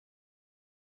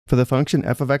For the function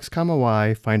f of x comma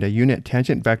y, find a unit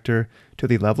tangent vector to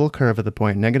the level curve at the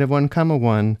point -1,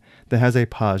 1 that has a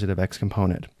positive x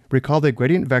component. Recall the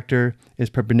gradient vector is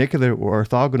perpendicular or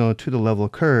orthogonal to the level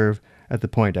curve at the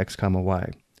point x comma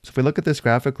y. So if we look at this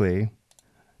graphically,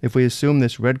 if we assume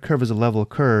this red curve is a level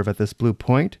curve at this blue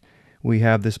point, we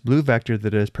have this blue vector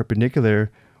that is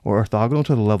perpendicular or orthogonal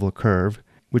to the level curve,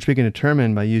 which we can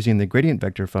determine by using the gradient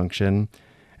vector function.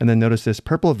 And then notice this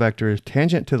purple vector is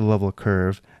tangent to the level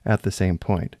curve at the same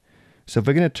point. So if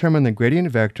we can determine the gradient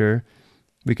vector,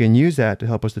 we can use that to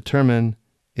help us determine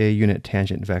a unit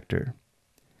tangent vector.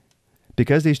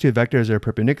 Because these two vectors are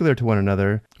perpendicular to one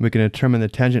another, we can determine the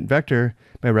tangent vector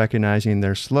by recognizing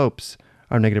their slopes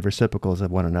are negative reciprocals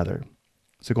of one another.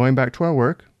 So going back to our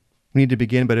work, we need to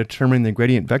begin by determining the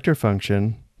gradient vector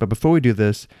function. But before we do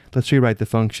this, let's rewrite the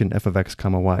function f of x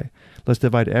comma y. Let's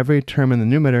divide every term in the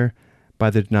numerator by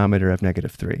the denominator of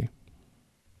 -3.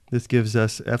 This gives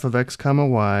us f of x comma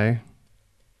y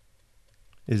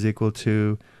is equal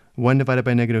to 1 divided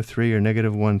by -3, or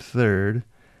 -1/3,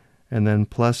 and then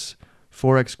plus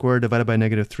 4x squared divided by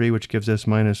 -3, which gives us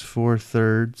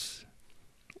 -4/3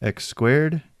 x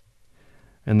squared,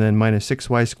 and then minus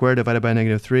 6y squared divided by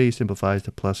 -3 simplifies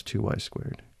to plus 2y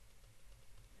squared.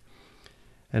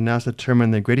 And now let's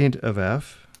determine the gradient of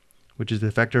f, which is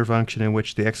the vector function in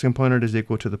which the x component is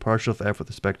equal to the partial of f with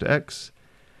respect to x,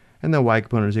 and the y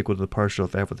component is equal to the partial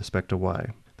of f with respect to y.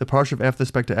 The partial of f with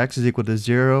respect to x is equal to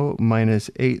 0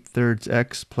 minus 8/3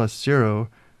 x plus 0,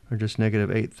 or just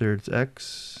 -8/3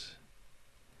 x.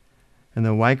 And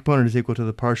the y component is equal to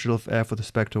the partial of f with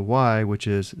respect to y, which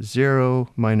is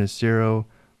 0 minus 0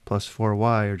 plus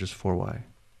 4y, or just 4y.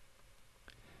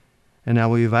 And now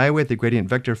we evaluate the gradient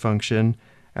vector function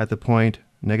at the point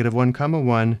 -1,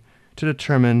 1 to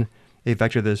determine a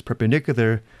vector that is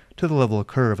perpendicular to the level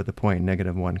curve at the point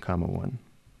 -1, 1.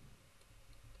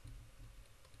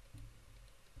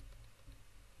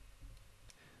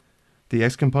 The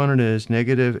x component is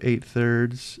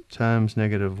 -8/3 times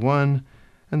 -1,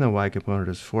 and the y component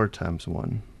is 4 times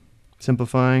 1.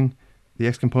 Simplifying, the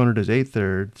x component is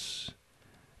 8/3,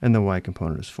 and the y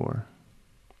component is 4.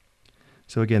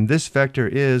 So again, this vector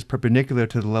is perpendicular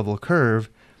to the level curve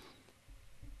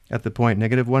at the point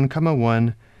 -1,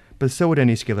 1, but so would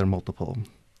any scalar multiple.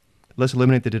 Let's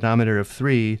eliminate the denominator of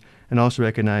 3 and also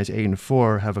recognize 8 and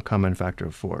 4 have a common factor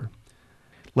of 4.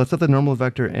 Let's let the normal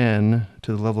vector n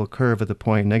to the level curve at the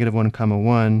point -1,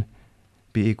 1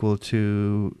 be equal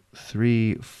to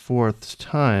 3/4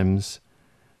 times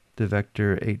the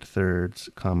vector 8/3,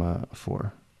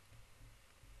 4.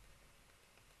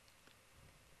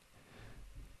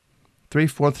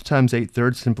 3/4 times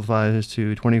 8/3 simplifies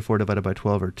to 24 divided by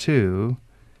 12, or 2,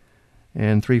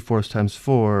 and 3/4 times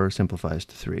 4 simplifies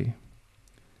to 3.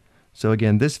 So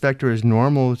again, this vector is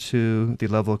normal to the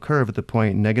level curve at the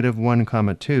point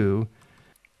 -1, 2,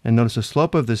 and notice the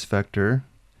slope of this vector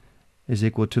is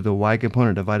equal to the y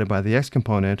component divided by the x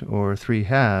component, or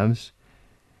 3/2,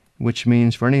 which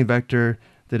means for any vector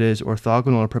that is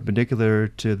orthogonal or perpendicular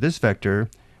to this vector,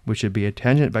 which should be a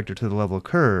tangent vector to the level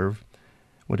curve,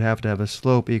 would have to have a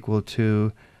slope equal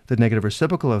to the negative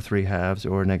reciprocal of 3/2,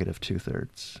 or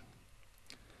 -2/3.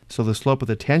 So the slope of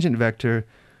the tangent vector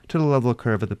to the level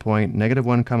curve at the point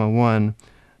 -1, 1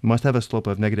 must have a slope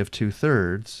of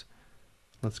 -2/3.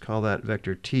 Let's call that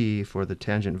vector t for the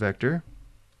tangent vector.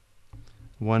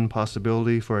 One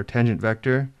possibility for a tangent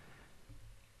vector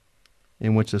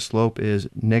in which the slope is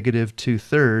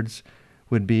 -2/3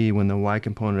 would be when the y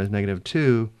component is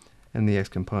 -2 and the x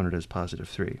component is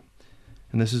 +3.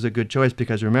 And this is a good choice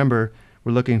because remember,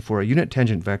 we're looking for a unit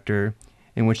tangent vector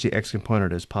in which the x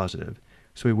component is positive.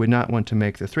 So we would not want to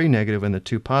make the 3 negative and the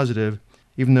 2 positive.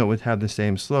 Even though it would have the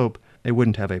same slope, it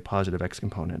wouldn't have a positive x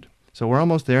component. So we're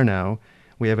almost there now.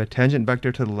 We have a tangent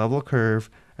vector to the level curve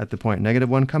at the point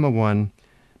 -1, 1,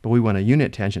 but we want a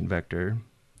unit tangent vector.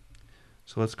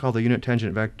 So let's call the unit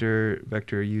tangent vector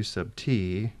vector u sub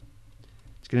t.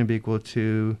 It's going to be equal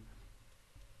to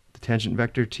the tangent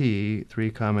vector t,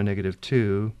 3,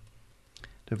 -2,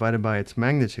 divided by its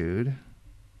magnitude,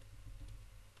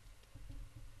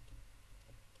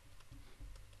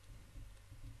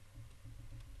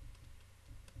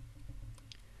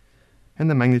 and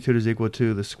the magnitude is equal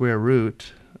to the square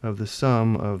root of the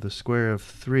sum of the square of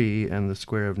 3 and the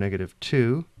square of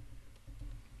 -2.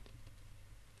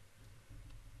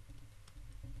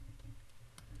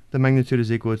 The magnitude is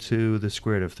equal to the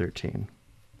square root of 13.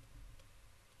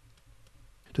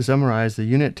 To summarize, the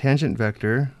unit tangent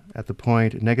vector at the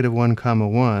point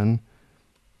 -1, 1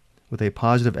 with a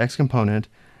positive x component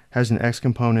has an x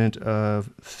component of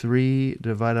 3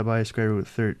 divided by square root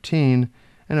 13,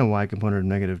 and a y component of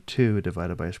negative 2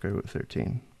 divided by square root of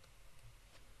 13.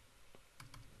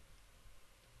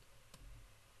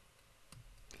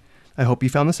 I hope you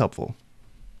found this helpful.